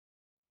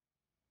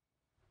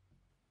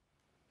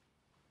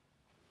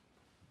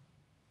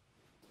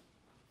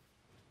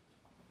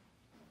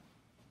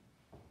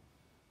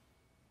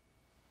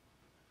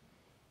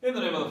In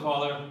the name of the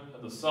Father,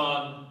 and the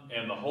Son,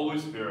 and the Holy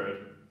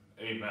Spirit.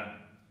 Amen.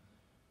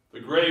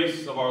 The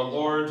grace of our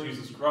Lord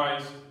Jesus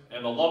Christ,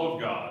 and the love of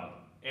God,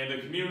 and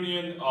the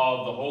communion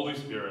of the Holy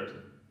Spirit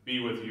be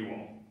with you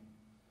all.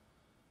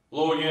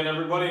 Hello again,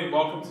 everybody, and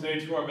welcome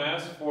today to our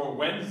Mass for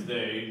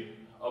Wednesday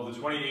of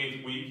the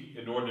 28th week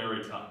in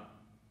Ordinary Time.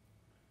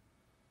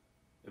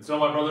 And so,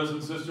 my brothers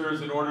and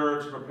sisters, in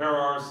order to prepare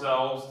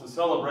ourselves to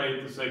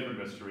celebrate the sacred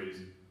mysteries,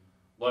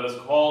 let us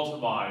call to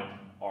mind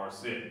our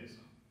sins.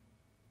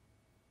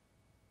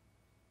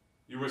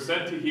 You were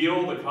sent to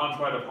heal the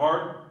contrite of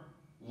heart.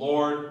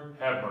 Lord,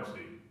 have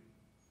mercy.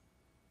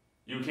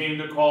 You came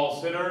to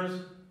call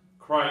sinners.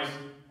 Christ,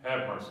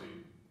 have mercy.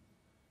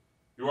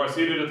 You are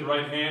seated at the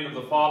right hand of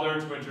the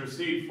Father to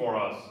intercede for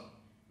us.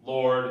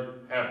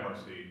 Lord, have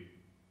mercy.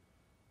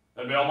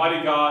 And may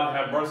Almighty God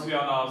have mercy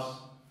on us,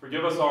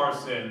 forgive us our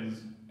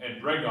sins,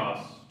 and bring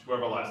us to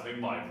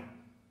everlasting life.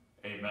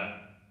 Amen.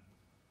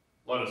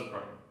 Let us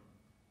pray.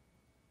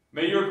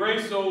 May your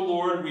grace, O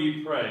Lord,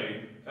 we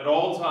pray, at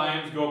all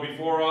times go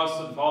before us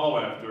and follow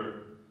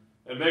after,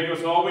 and make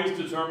us always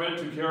determined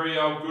to carry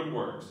out good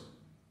works.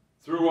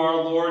 Through our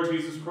Lord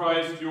Jesus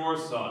Christ, your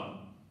Son,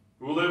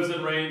 who lives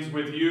and reigns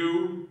with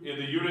you in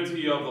the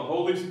unity of the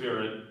Holy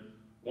Spirit,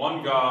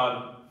 one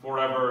God,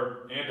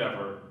 forever and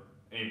ever.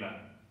 Amen.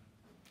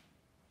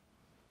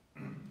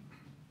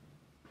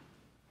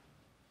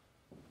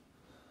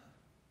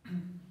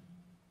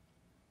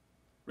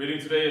 Reading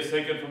today is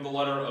taken from the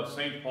letter of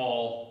St.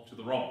 Paul to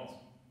the Romans.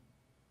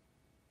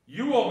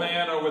 You, O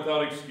man, are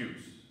without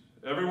excuse,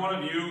 every one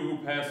of you who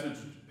passes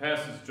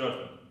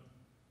judgment.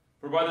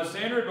 For by the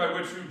standard by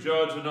which you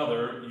judge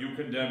another, you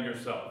condemn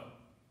yourself,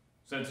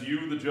 since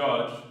you, the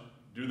judge,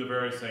 do the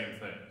very same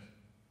things.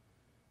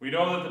 We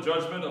know that the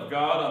judgment of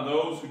God on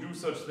those who do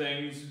such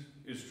things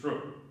is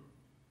true.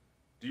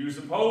 Do you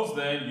suppose,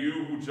 then,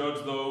 you who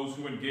judge those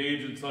who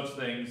engage in such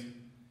things,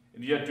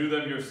 and yet do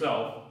them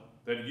yourself,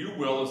 that you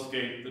will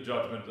escape the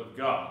judgment of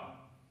God?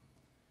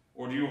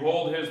 Or do you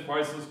hold his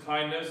priceless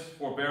kindness,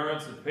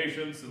 forbearance, and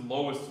patience in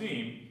low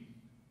esteem,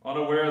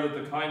 unaware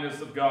that the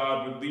kindness of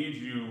God would lead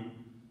you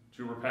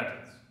to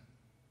repentance?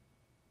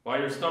 By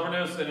your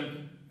stubbornness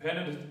and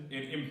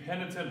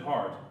impenitent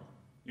heart,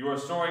 you are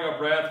storing up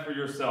wrath for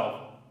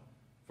yourself,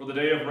 for the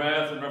day of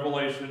wrath and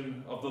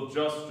revelation of the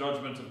just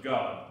judgment of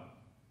God,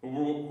 who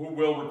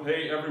will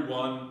repay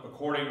everyone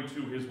according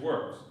to his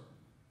works.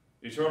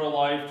 Eternal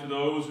life to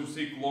those who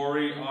seek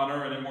glory,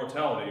 honor, and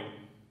immortality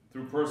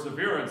through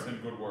perseverance in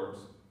good works,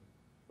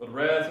 but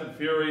wrath and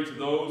fury to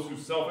those who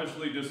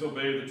selfishly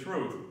disobey the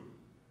truth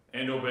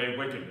and obey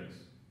wickedness.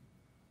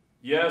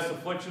 Yes,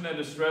 affliction and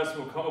distress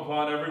will come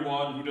upon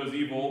everyone who does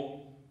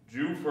evil,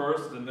 Jew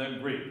first and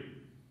then Greek.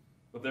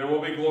 But there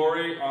will be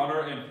glory, honor,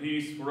 and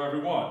peace for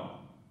everyone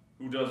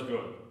who does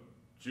good,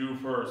 Jew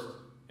first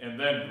and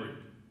then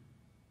Greek.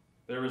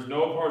 There is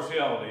no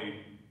partiality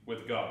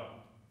with God.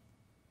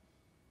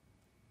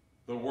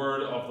 The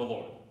word of the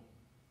Lord.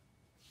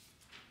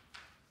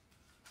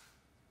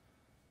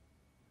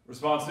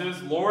 Response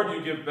is, Lord,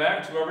 you give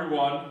back to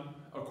everyone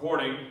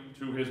according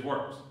to his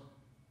works.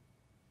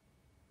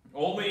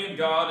 Only in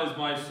God is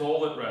my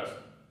soul at rest.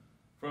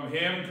 From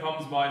him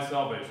comes my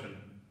salvation.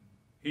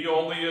 He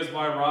only is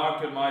my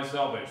rock and my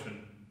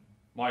salvation.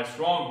 My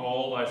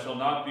stronghold, I shall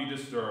not be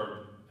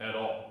disturbed at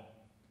all.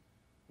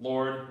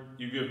 Lord,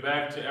 you give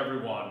back to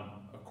everyone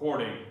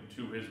according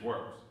to his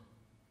works.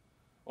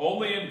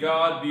 Only in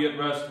God be at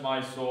rest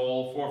my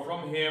soul, for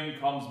from him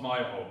comes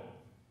my hope.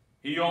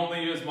 He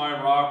only is my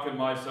rock and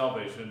my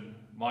salvation,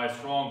 my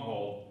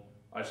stronghold.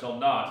 I shall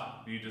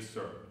not be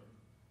disturbed.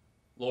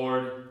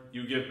 Lord,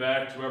 you give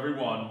back to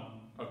everyone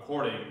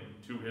according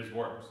to his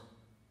works.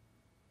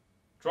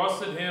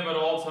 Trust in him at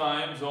all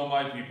times, O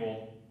my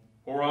people.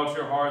 Pour out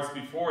your hearts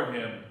before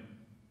him.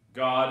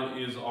 God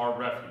is our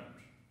refuge.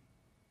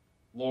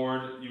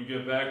 Lord, you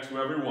give back to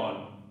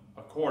everyone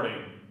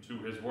according to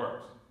his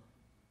works.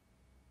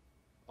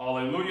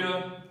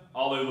 Alleluia,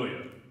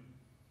 alleluia.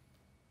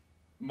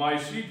 My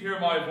sheep hear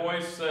my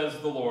voice, says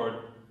the Lord.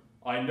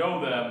 I know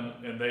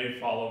them, and they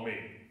follow me.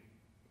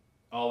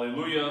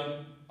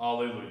 Alleluia,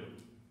 alleluia.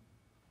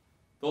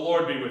 The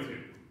Lord be with you.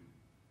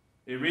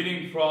 A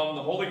reading from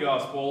the Holy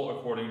Gospel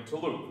according to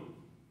Luke.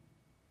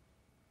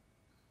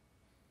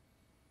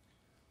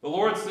 The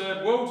Lord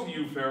said, Woe to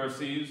you,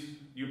 Pharisees!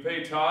 You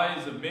pay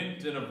tithes of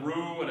mint and of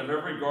rue and of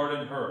every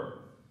garden herb,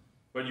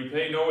 but you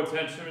pay no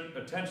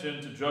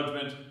attention to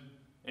judgment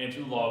and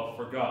to love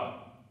for God.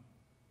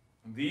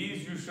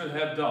 These you should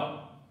have done,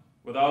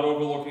 without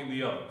overlooking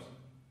the others.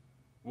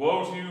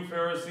 Woe to you,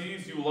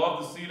 Pharisees! You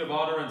love the seat of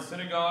honor in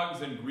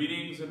synagogues and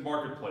greetings in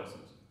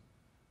marketplaces.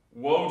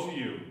 Woe to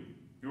you!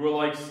 You are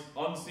like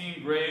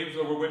unseen graves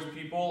over which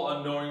people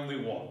unknowingly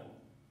walk.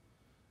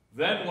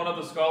 Then one of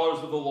the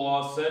scholars of the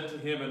law said to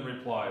him in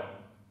reply,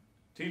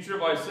 Teacher,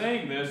 by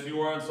saying this, you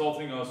are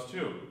insulting us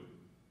too.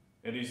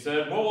 And he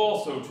said, Woe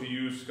also to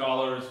you,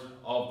 scholars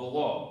of the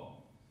law!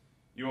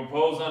 You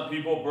impose on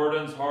people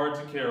burdens hard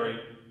to carry,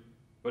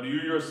 but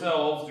you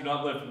yourselves do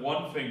not lift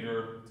one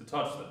finger to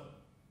touch them.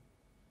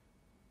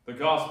 The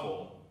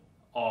Gospel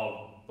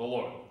of the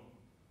Lord.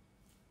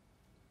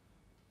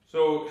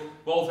 So,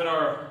 both in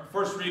our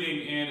first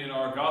reading and in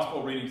our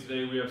gospel reading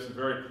today, we have some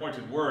very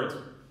pointed words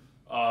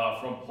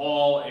from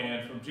Paul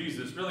and from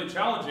Jesus, really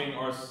challenging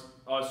us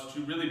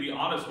to really be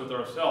honest with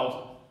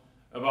ourselves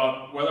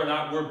about whether or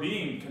not we're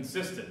being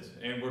consistent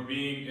and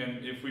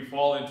if we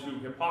fall into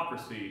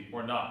hypocrisy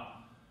or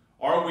not.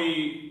 Are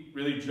we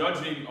really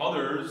judging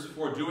others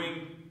for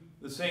doing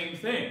the same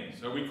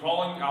things? Are we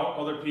calling out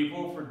other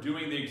people for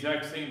doing the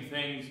exact same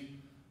things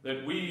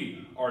that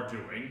we are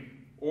doing?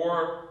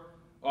 Or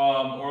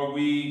are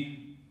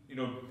we,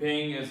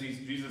 paying, as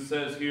Jesus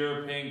says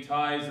here, paying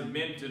tithes of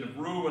mint and of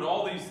rue and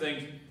all these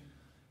things,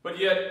 but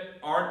yet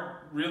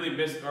are really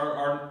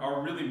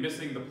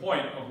missing the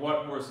point of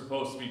what we're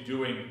supposed to be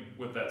doing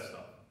with that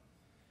stuff?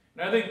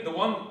 And I think the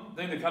one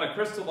thing that kind of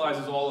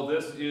crystallizes all of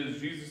this is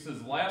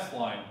Jesus' last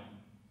line,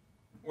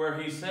 where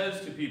he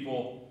says to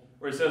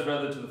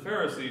the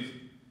Pharisees,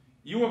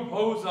 "You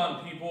impose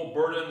on people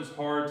burdens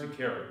hard to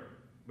carry,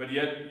 but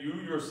yet you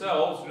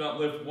yourselves do not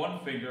lift one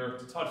finger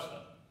to touch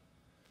them."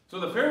 So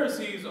the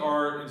Pharisees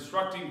are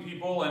instructing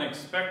people and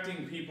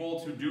expecting people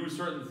to do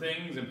certain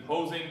things,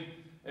 imposing,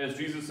 as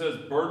Jesus says,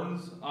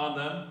 burdens on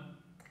them,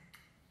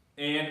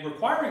 and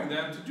requiring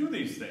them to do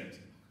these things.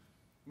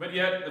 But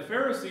yet the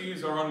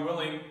Pharisees are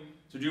unwilling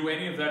to do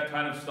any of that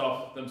kind of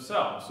stuff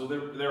themselves. So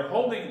they're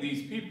holding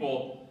these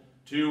people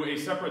to a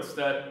separate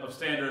set of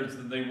standards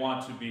that they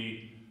want to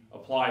be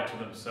applied to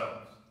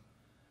themselves.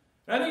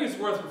 And I think it's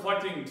worth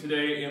reflecting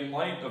today in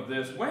light of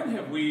this. When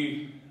have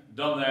we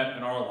done that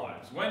in our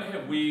lives? When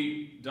have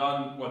we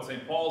done what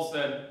St. Paul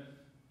said,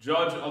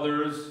 judge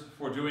others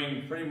for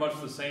doing pretty much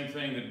the same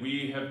thing that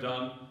we have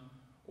done,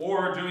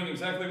 or doing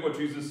exactly what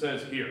Jesus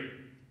says here,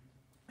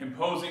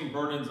 imposing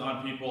burdens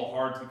on people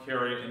hard to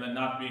carry and then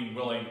not being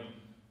willing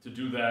to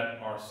do that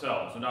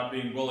ourselves, or not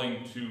being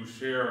willing to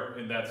share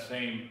in that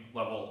same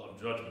level of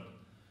judgment?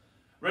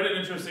 I read an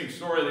interesting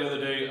story the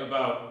other day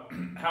about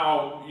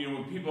how,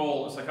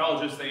 when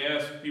psychologists, they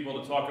ask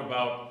people to talk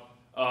about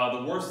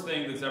the worst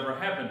thing that's ever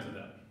happened to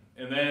them,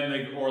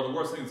 or the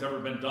worst thing that's ever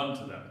been done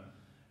to them.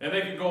 And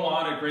they can go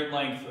on at great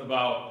length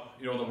about,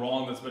 the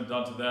wrong that's been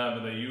done to them,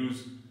 and they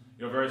use,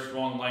 very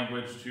strong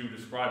language to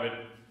describe it.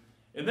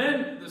 And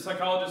then the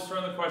psychologists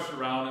turn the question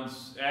around and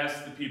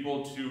ask the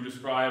people to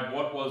describe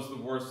what was the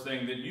worst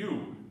thing that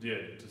you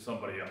did to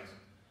somebody else.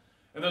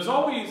 And there's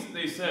always,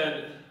 they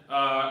said,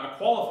 a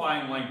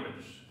qualifying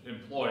language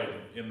employed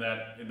in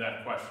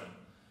that question.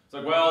 It's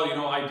like,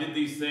 well, I did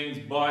these things,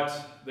 but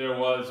there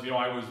was,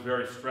 I was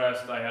very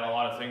stressed, I had a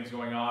lot of things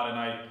going on, and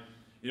I,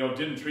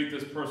 didn't treat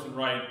this person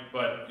right,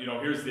 but,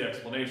 here's the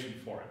explanation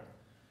for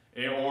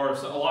it. Or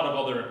a lot of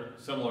other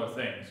similar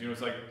things.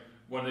 It's like,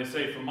 when they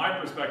say, from my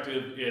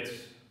perspective, it's,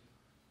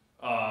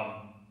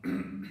 I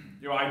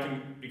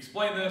can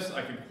explain this,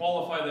 I can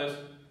qualify this,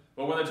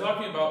 but when they're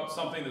talking about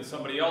something that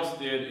somebody else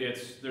did,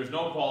 there's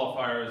no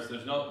qualifiers,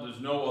 there's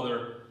no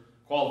other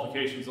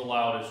qualifications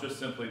allowed, it's just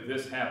simply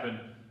this happened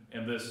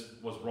and this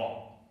was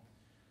wrong.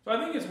 So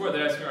I think it's worth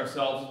asking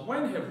ourselves,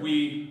 when have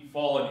we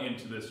fallen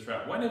into this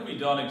trap? When have we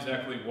done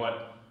exactly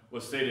what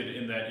was stated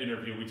in that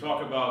interview? We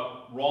talk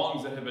about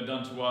wrongs that have been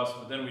done to us,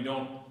 but then we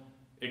don't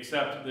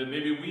accept that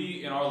maybe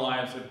we in our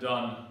lives have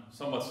done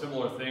somewhat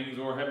similar things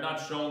or have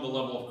not shown the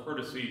level of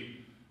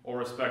courtesy or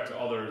respect to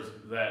others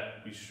that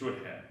we should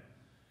have.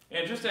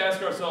 And just to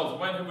ask ourselves,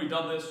 when have we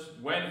done this?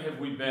 When have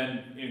we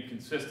been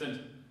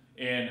inconsistent?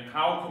 And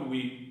how can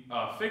we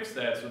fix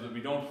that so that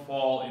we don't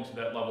fall into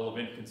that level of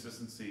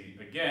inconsistency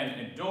again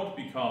and don't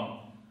become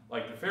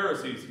like the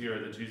Pharisees here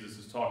that Jesus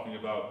is talking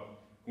about,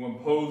 who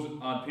impose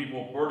on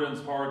people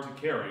burdens hard to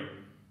carry,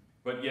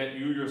 but yet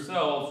you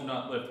yourselves do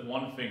not lift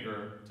one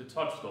finger to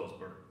touch those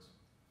burdens.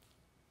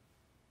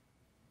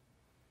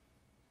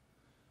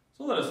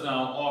 So let us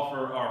now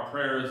offer our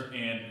prayers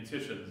and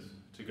petitions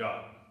to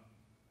God.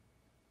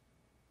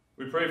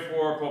 We pray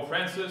for Pope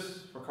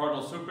Francis, for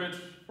Cardinal Supich,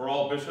 for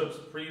all bishops,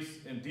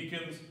 priests, and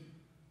deacons.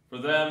 For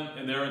them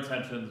and their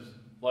intentions,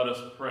 let us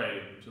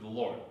pray to the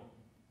Lord.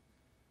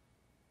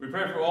 We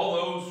pray for all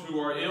those who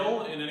are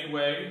ill in any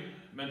way,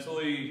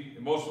 mentally,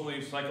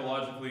 emotionally,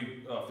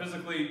 psychologically,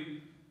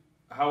 physically.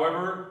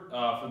 However,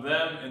 for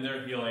them and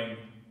their healing,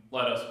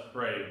 let us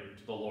pray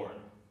to the Lord.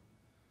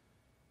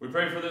 We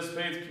pray for this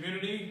faith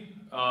community,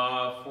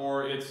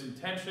 for its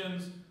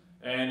intentions,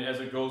 and as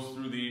it goes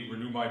through the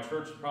Renew My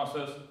Church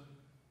process,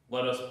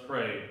 let us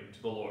pray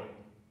to the Lord.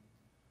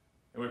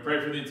 And we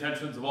pray for the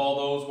intentions of all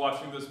those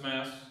watching this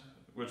Mass,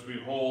 which we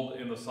hold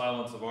in the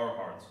silence of our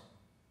hearts.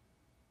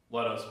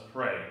 Let us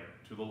pray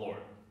to the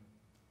Lord.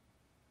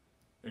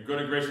 And good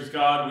and gracious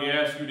God, we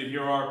ask you to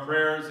hear our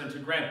prayers and to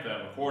grant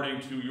them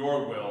according to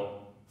your will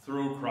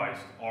through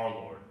Christ our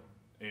Lord.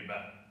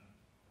 Amen.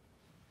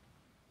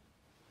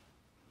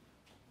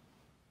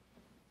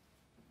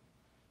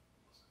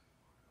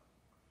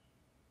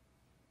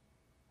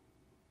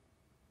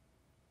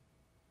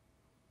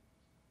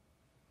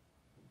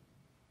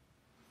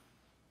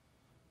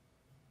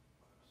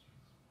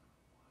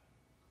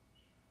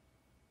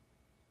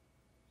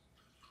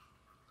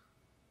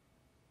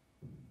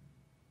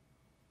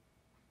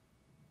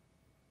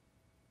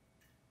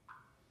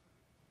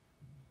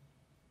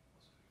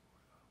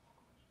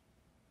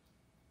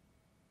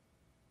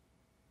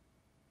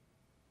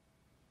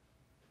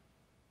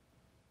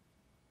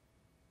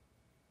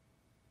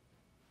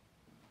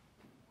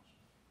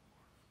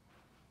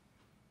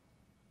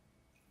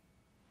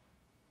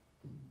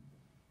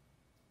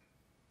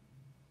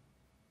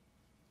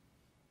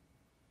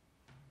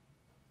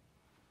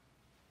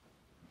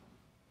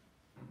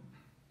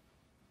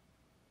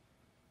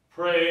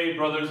 Pray,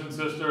 brothers and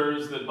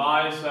sisters, that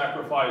my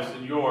sacrifice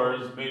and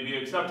yours may be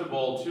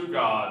acceptable to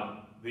God,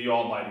 the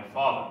Almighty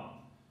Father.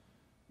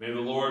 May the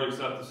Lord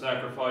accept the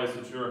sacrifice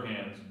at your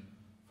hands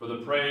for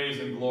the praise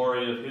and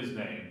glory of his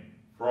name,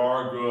 for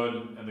our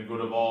good and the good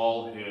of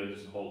all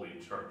his holy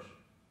church.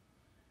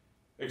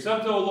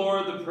 Accept, O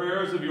Lord, the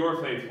prayers of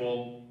your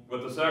faithful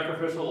with the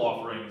sacrificial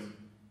offerings,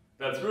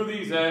 that through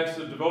these acts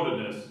of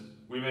devotedness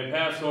we may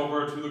pass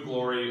over to the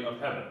glory of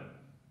heaven,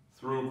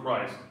 through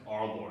Christ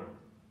our Lord.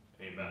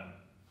 Amen.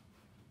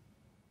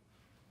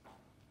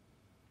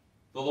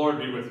 The Lord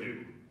be with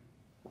you.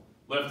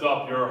 Lift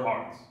up your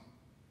hearts.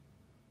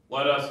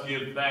 Let us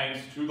give thanks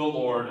to the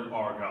Lord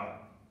our God.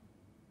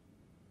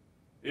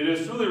 It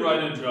is truly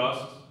right and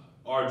just,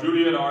 our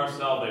duty and our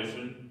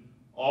salvation,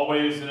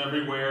 always and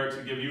everywhere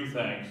to give you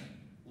thanks,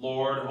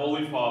 Lord,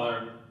 Holy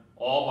Father,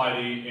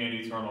 Almighty and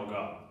eternal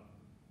God.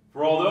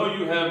 For although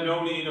you have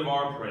no need of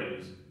our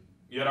praise,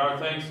 yet our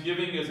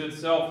thanksgiving is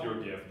itself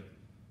your gift,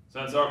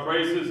 since our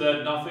praises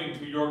add nothing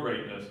to your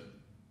greatness,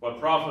 but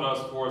profit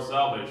us for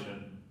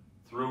salvation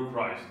through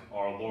Christ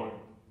our Lord.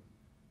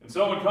 And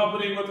so, in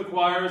company with the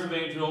choirs of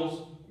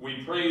angels,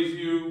 we praise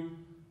you,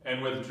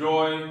 and with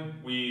joy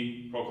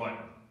we proclaim,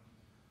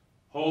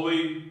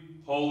 Holy,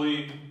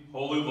 holy,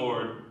 holy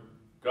Lord,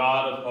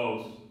 God of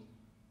hosts,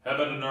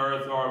 heaven and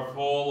earth are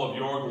full of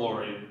your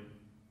glory.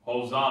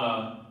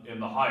 Hosanna in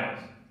the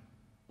highest.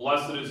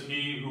 Blessed is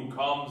he who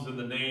comes in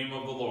the name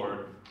of the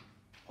Lord.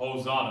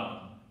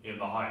 Hosanna in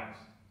the highest.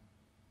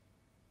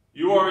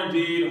 You are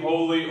indeed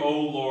holy, O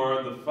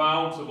Lord, the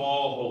fount of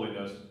all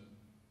holiness.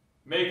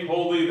 Make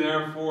holy,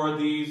 therefore,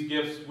 these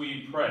gifts,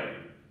 we pray,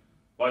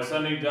 by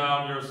sending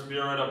down your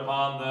Spirit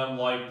upon them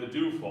like the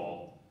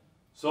dewfall,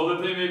 so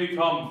that they may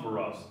become for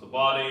us the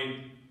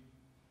body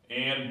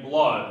and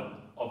blood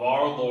of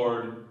our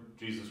Lord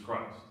Jesus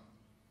Christ.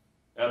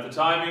 At the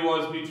time he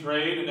was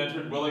betrayed and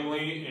entered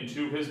willingly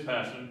into his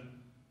passion,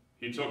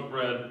 he took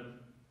bread,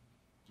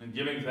 and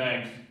giving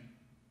thanks,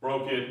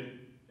 broke it,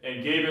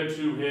 and gave it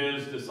to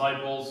his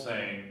disciples,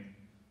 saying,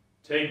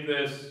 Take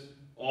this,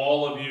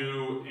 all of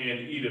you, and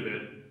eat of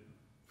it,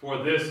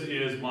 for this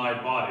is my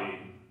body,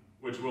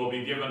 which will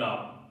be given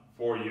up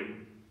for you.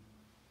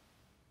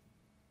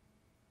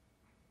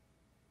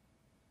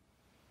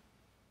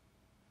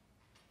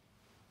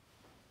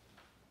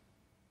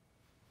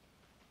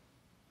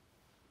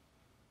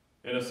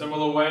 In a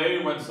similar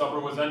way, when supper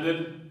was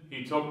ended,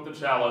 he took the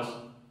chalice,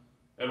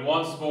 and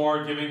once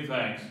more giving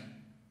thanks,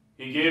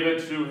 he gave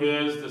it to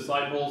his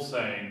disciples,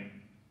 saying,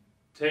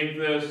 Take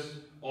this,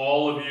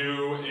 all of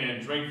you,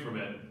 and drink from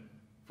it,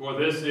 for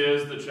this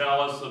is the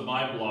chalice of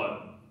my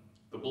blood,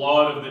 the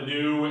blood of the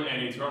new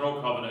and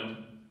eternal covenant,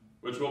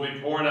 which will be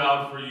poured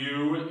out for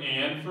you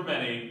and for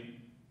many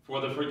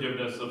for the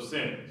forgiveness of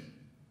sins.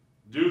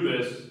 Do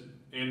this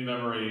in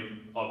memory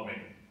of me.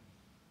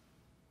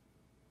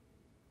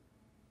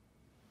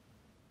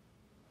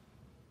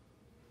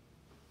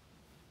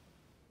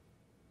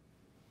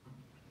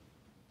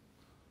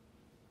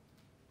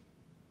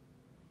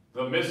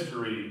 The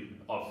mystery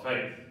of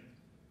faith.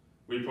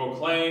 We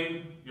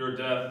proclaim your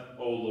death,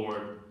 O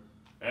Lord,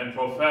 and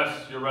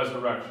profess your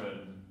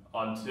resurrection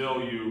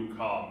until you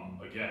come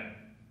again.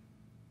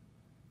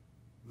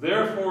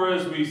 Therefore,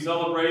 as we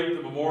celebrate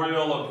the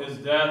memorial of his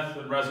death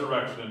and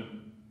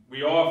resurrection,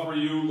 we offer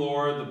you,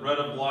 Lord, the bread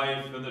of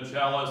life and the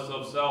chalice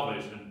of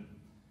salvation,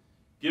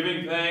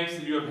 giving thanks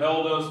that you have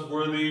held us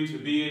worthy to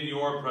be in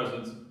your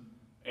presence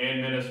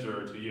and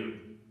minister to you.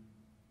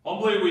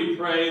 Humbly we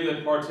pray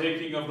that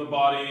partaking of the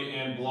body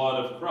and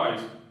blood of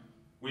Christ,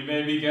 we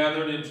may be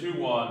gathered into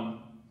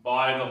one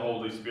by the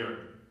Holy Spirit.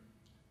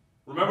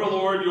 Remember,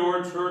 Lord,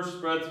 your church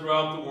spread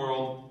throughout the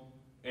world,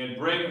 and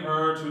bring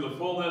her to the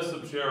fullness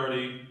of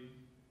charity,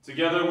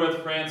 together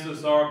with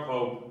Francis our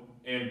Pope,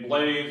 and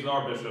Blaise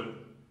our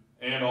Bishop,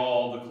 and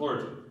all the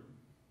clergy.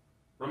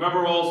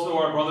 Remember also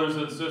our brothers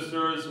and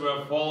sisters who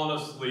have fallen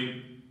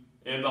asleep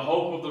in the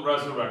hope of the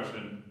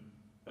resurrection,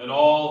 and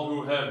all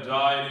who have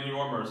died in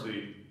your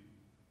mercy.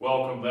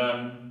 Welcome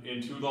them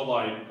into the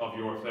light of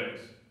your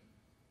face.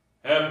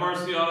 Have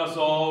mercy on us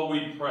all,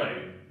 we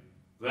pray,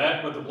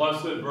 that with the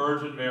Blessed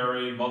Virgin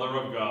Mary, Mother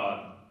of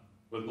God,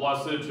 with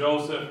blessed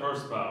Joseph, her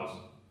spouse,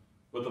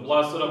 with the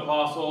blessed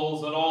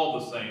apostles and all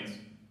the saints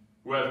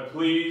who have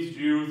pleased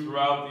you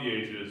throughout the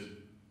ages,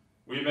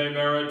 we may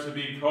merit to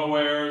be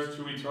co-heirs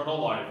to eternal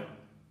life,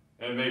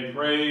 and may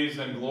praise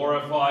and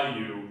glorify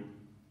you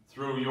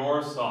through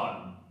your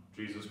Son,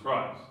 Jesus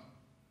Christ.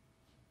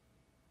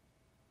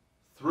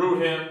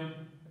 Through him,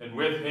 and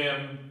with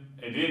him,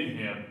 and in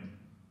him,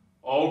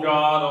 O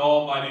God,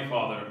 Almighty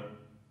Father,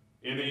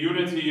 in the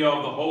unity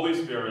of the Holy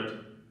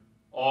Spirit,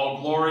 all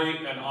glory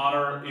and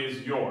honor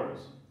is yours,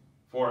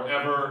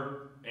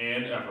 forever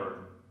and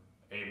ever.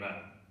 Amen.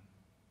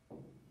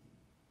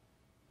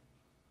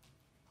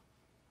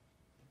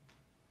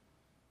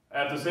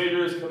 At the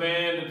Savior's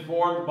command,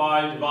 informed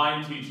by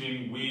divine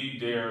teaching, we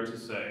dare to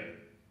say,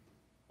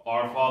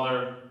 Our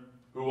Father,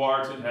 who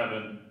art in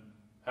heaven,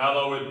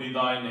 hallowed be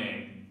thy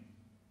name.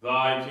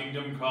 Thy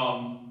kingdom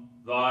come,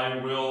 thy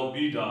will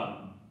be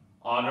done,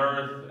 on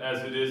earth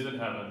as it is in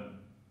heaven.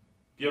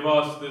 Give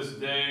us this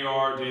day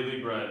our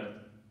daily bread,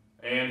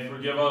 and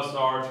forgive us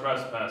our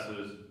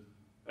trespasses,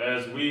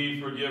 as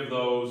we forgive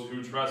those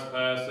who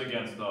trespass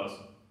against us.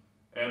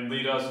 And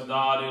lead us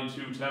not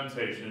into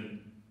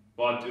temptation,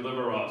 but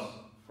deliver us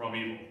from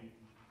evil.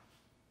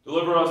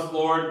 Deliver us,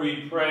 Lord,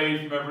 we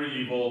pray, from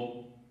every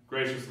evil.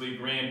 Graciously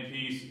grant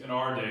peace in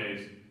our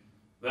days,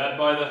 that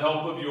by the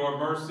help of your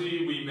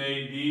mercy we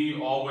may be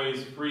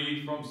always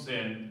free from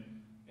sin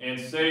and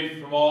safe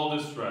from all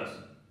distress,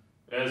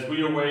 as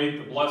we await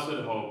the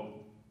blessed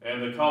hope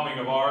and the coming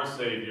of our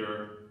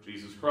Savior,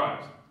 Jesus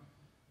Christ.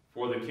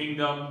 For the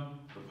kingdom,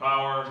 the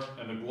power,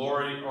 and the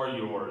glory are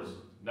yours,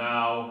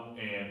 now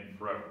and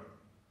forever.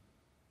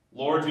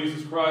 Lord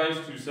Jesus Christ,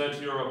 who said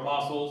to your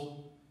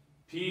apostles,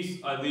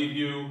 "Peace I leave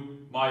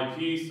you, my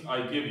peace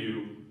I give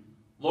you,"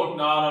 look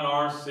not on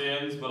our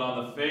sins, but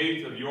on the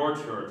faith of your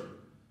church,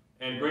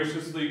 and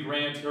graciously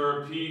grant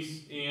her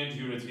peace and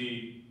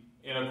unity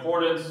in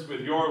accordance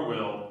with your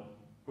will,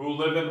 who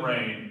live and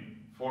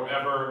reign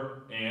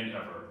forever and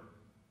ever.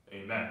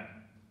 Amen.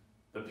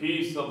 The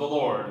peace of the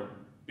Lord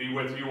be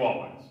with you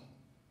always.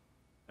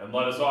 And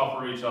let us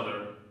offer each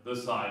other the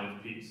sign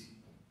of peace.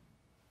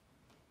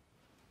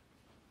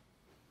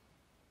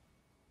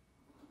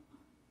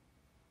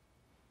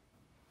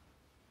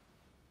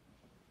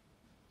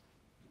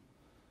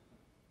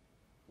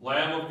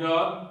 Lamb of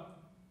God,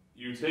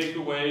 you take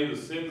away the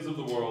sins of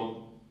the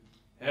world,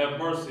 have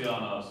mercy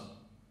on us.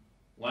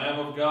 Lamb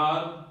of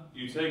God,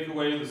 you take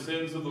away the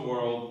sins of the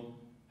world,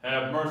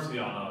 have mercy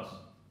on us.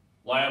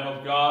 Lamb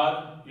of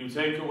God, you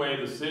take away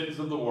the sins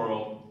of the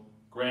world,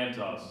 grant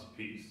us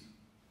peace.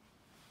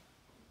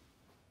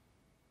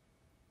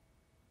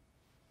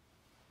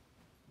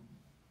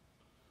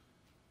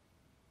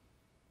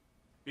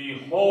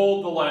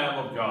 Behold the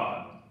Lamb of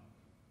God.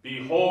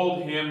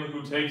 Behold him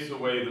who takes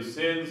away the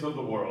sins of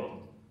the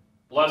world.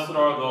 Blessed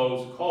are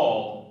those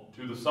called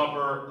to the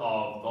supper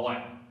of the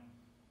Lamb.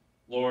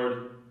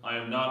 Lord, I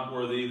am not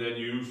worthy that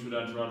you should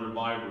enter under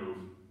my roof,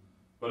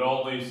 but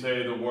only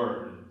say the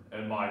word,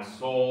 and my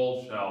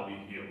soul shall be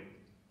healed.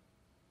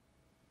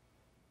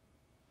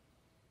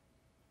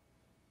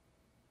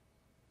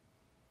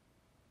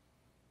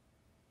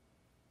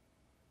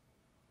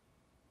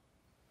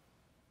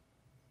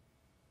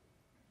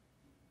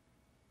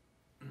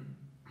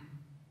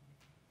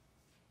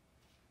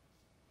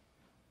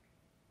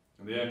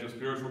 In the act of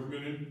spiritual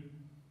communion,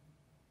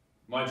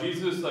 my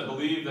Jesus, I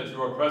believe that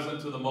you are present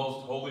to the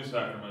most holy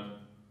sacrament.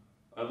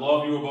 I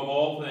love you above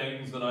all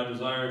things, and I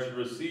desire to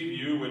receive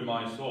you in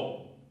my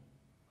soul.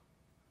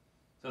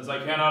 Since I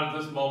cannot at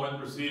this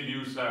moment receive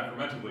you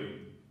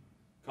sacramentally,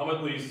 come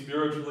at least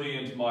spiritually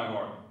into my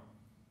heart.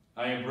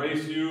 I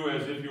embrace you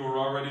as if you were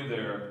already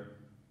there,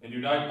 and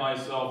unite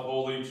myself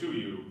wholly to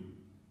you.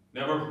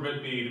 Never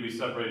permit me to be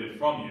separated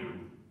from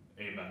you.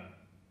 Amen.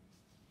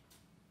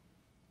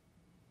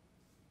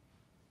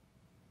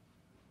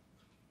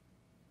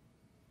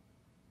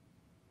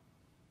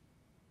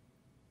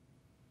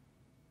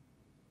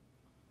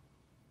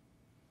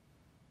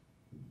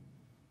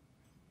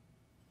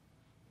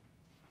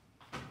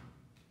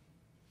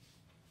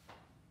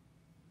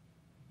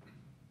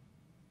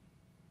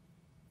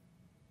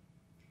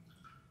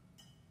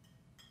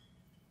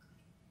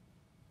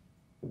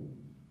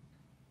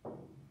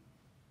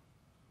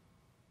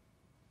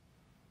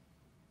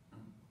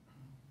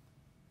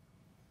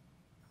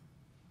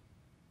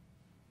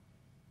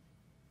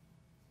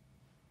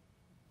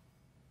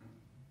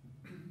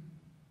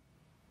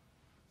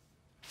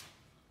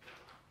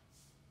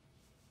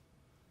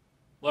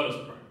 Let us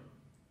pray.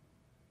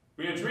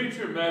 We entreat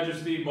your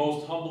majesty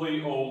most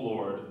humbly, O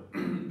Lord,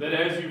 that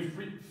as you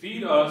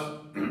feed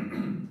us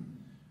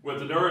with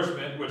the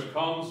nourishment which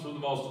comes from the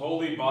most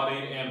holy body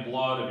and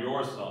blood of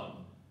your Son,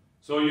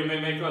 so you may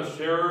make us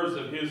sharers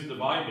of his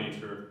divine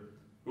nature,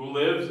 who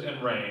lives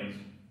and reigns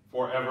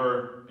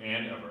forever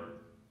and ever.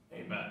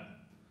 Amen.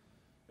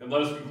 And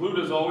let us conclude,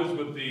 as always,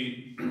 with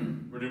the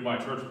Renew My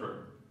Church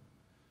prayer.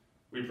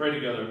 We pray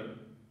together.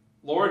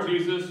 Lord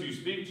Jesus, you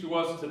speak to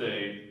us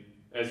today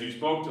as you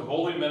spoke to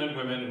holy men and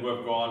women who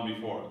have gone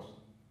before us.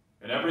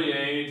 In every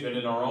age and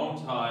in our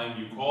own time,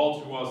 you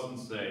call to us and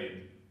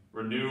say,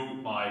 "Renew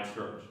my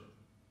church."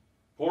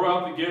 Pour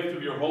out the gift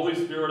of your Holy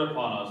Spirit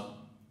upon us,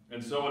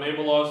 and so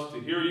enable us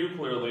to hear you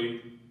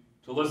clearly,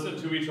 to listen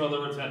to each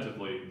other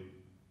attentively,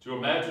 to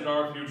imagine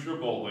our future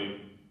boldly,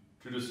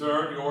 to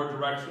discern your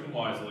direction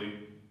wisely,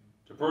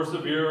 to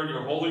persevere in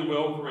your holy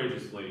will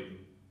courageously,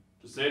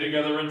 to stay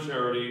together in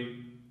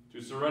charity, to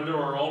surrender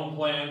our own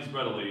plans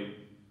readily,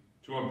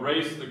 to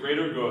embrace the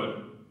greater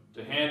good,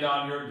 to hand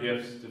on your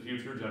gifts to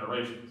future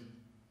generations.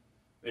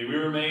 May we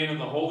remain in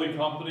the holy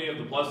company of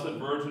the Blessed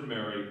Virgin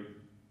Mary,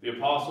 the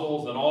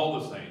apostles, and all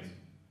the saints.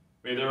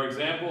 May their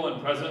example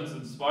and presence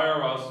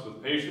inspire us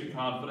with patient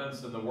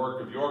confidence in the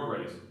work of your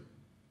grace.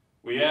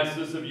 We ask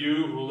this of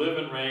you who live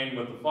and reign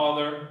with the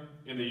Father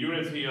in the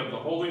unity of the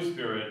Holy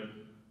Spirit,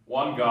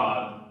 one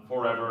God,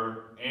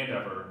 forever and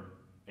ever.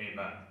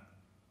 Amen.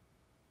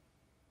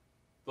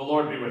 The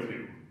Lord be with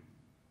you.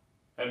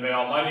 And may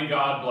Almighty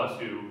God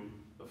bless you,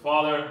 the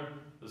Father,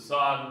 the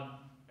Son,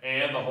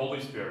 and the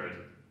Holy Spirit.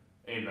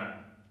 Amen.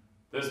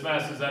 This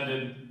Mass is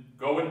ended.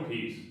 Go in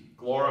peace,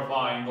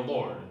 glorifying the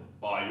Lord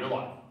by your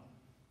life.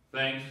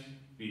 Thanks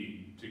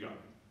be to God.